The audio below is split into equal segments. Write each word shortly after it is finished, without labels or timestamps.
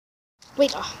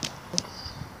Wait.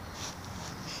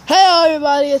 Hey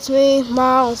everybody, it's me,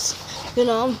 Miles. You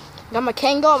know, got my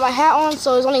Kango and my hat on,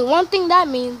 so there's only one thing that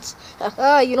means.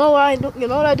 You know what I do? You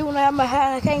know what I do when I have my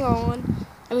hat and a Kango on?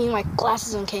 I mean, my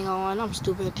glasses and Kango on. I'm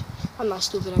stupid. I'm not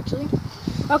stupid actually.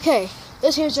 Okay,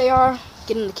 this here's JR.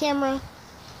 Getting the camera.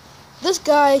 This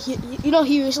guy, you know,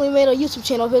 he recently made a YouTube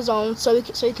channel of his own, so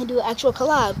he can do actual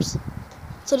collabs.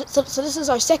 So this is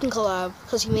our second collab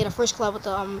because he made a first collab with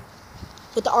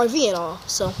the RV and all.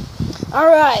 So, all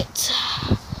right.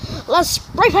 Let's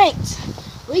spray paint.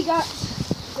 We got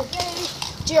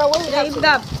JR, what do we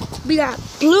got? We got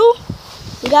blue.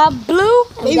 We got blue.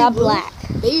 And we got black.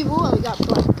 Baby blue, and we got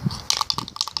black.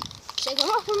 Shake them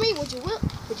up for me. Would you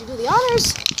do the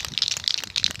honors?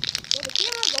 Go on the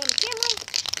camera.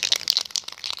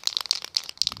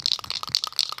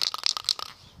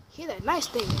 Hear that nice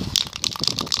thing.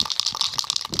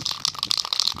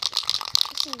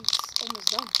 This thing's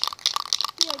almost done.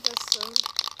 Yeah, I guess so.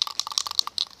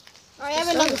 I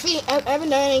haven't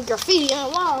done any graffiti in a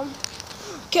while.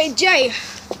 Okay, Jay.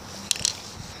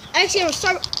 Actually, I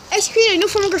created a new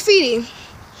form of graffiti.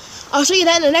 I'll show you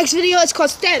that in the next video. It's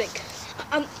called static.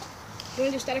 You want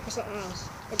to do static or something else?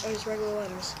 Or just regular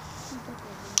letters?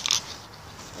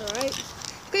 Alright.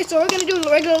 Okay, so we're going to do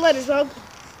regular letters, bro.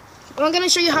 I'm going to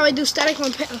show you how I do static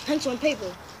on pencil and paper.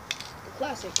 The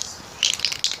classics.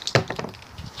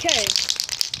 Okay.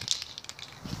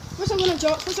 First I'm gonna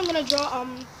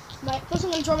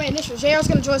draw my initials. JR's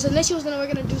gonna draw his initials, then we're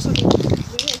gonna do something. Else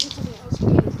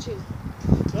creative too.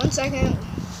 1 second.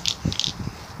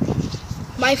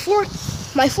 My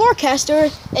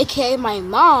forecaster, aka my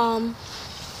mom.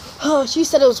 Oh, she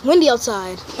said it was windy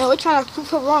outside. Now we're trying to prove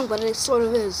her wrong, but it sort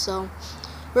of is. So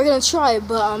we're gonna try.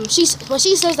 But she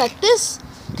says that this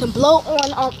can blow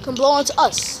onto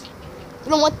us. We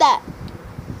don't want that.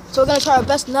 So we're gonna try our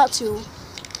best not to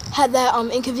have that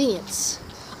inconvenience.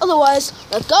 Otherwise,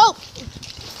 let's go. All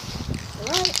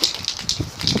right.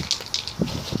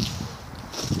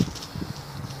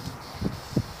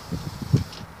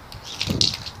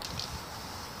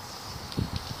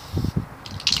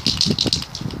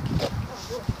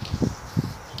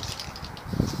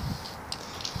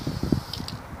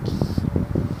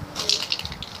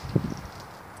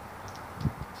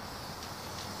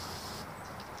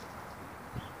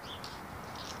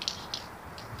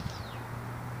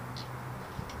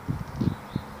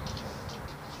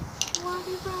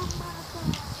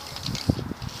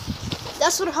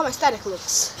 That's sort of how my static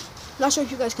looks. Not sure if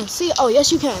you guys can see. Oh,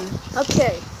 yes, you can.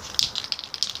 Okay.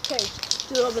 Okay.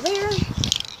 Do it over there. Do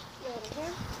it over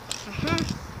there.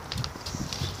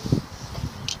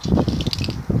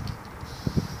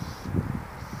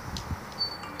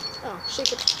 Oh,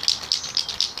 shake it.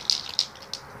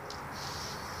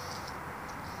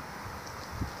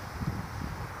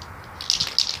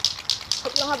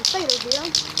 Hope you don't have a fader here.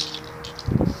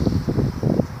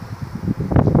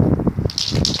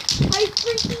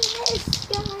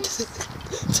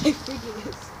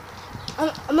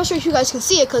 I'm not sure if you guys can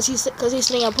see it because he's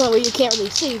sitting at a point where you can't really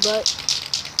see, but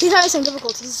he's having some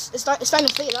difficulties. It's starting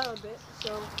to fade out a bit,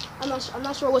 so I'm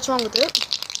not sure what's wrong with it.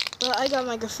 But I got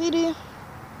my graffiti.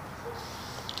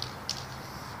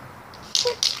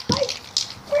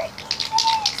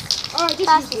 Alright,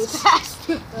 just use this.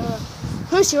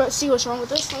 Let me see what's wrong with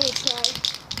this. Let me try.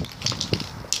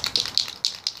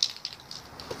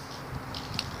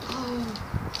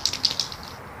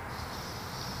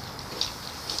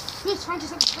 It's fine,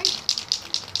 just have to straight.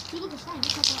 Dude, look, it's fine.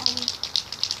 Just have to,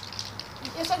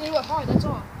 it's like to do it hard, that's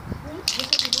all. Just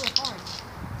have to do it hard.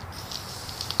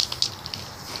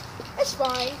 It's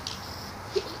fine.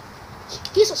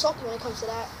 He's so salty when it comes to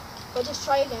that. But just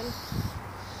try again.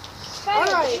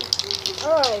 Alright.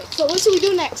 So let's see what we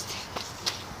do next.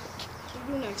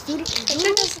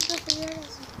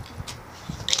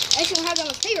 Actually, don't have that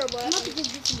much paper, but I'm not gonna do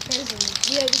some crazy.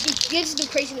 Yeah, just do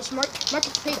craziness. Mark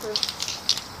the paper.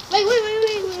 Wait.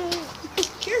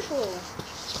 Careful.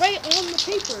 Spray it on the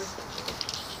paper.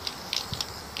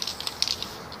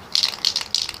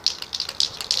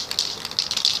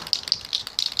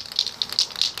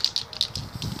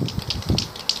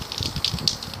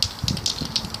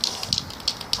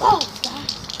 Oh, God.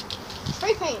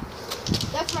 Spray paint.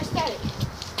 That's my static.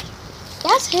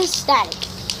 That's his static.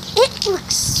 It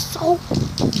looks so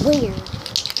weird.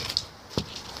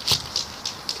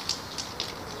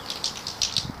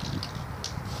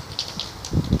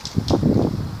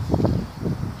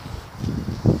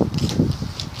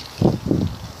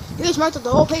 You just marked up the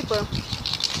whole paper.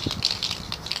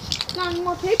 Not any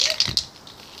more paper?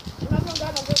 I'm not gonna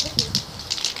grab my good paper.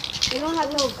 We don't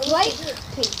have no white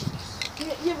paper.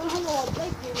 Yeah, we don't have no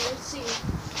white paper. Let's see.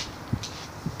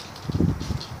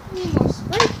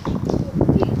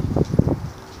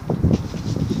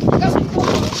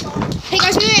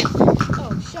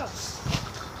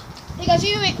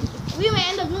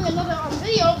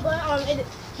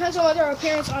 depends on whether our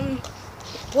parents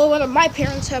well, whether my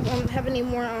parents have any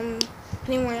more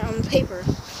paper.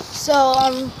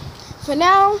 So for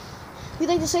now, we'd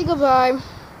like to say goodbye.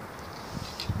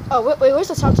 Oh wait, where's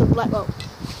the sound of black? Oh,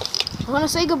 I want to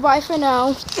say goodbye for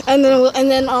now, and then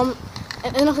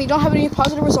if we don't have any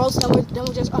positive results, then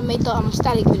we'll just make the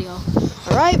static video.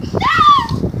 All right?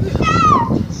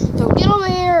 No! So get over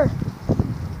here.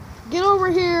 Get over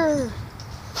here.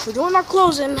 We're doing our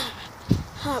closing.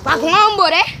 Back on,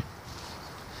 buddy.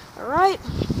 All right.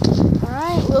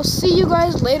 We'll see you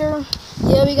guys later.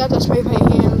 Yeah, we got the spray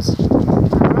paint hands. All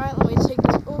right, let me take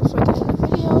this off so I can end the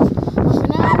video. But for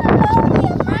now,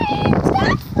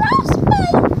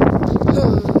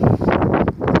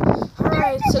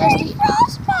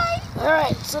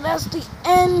 so that's the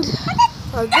end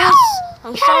of this.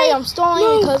 I'm sorry I'm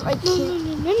stalling because I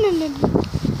can't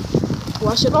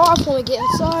wash it off when we get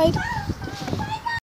inside.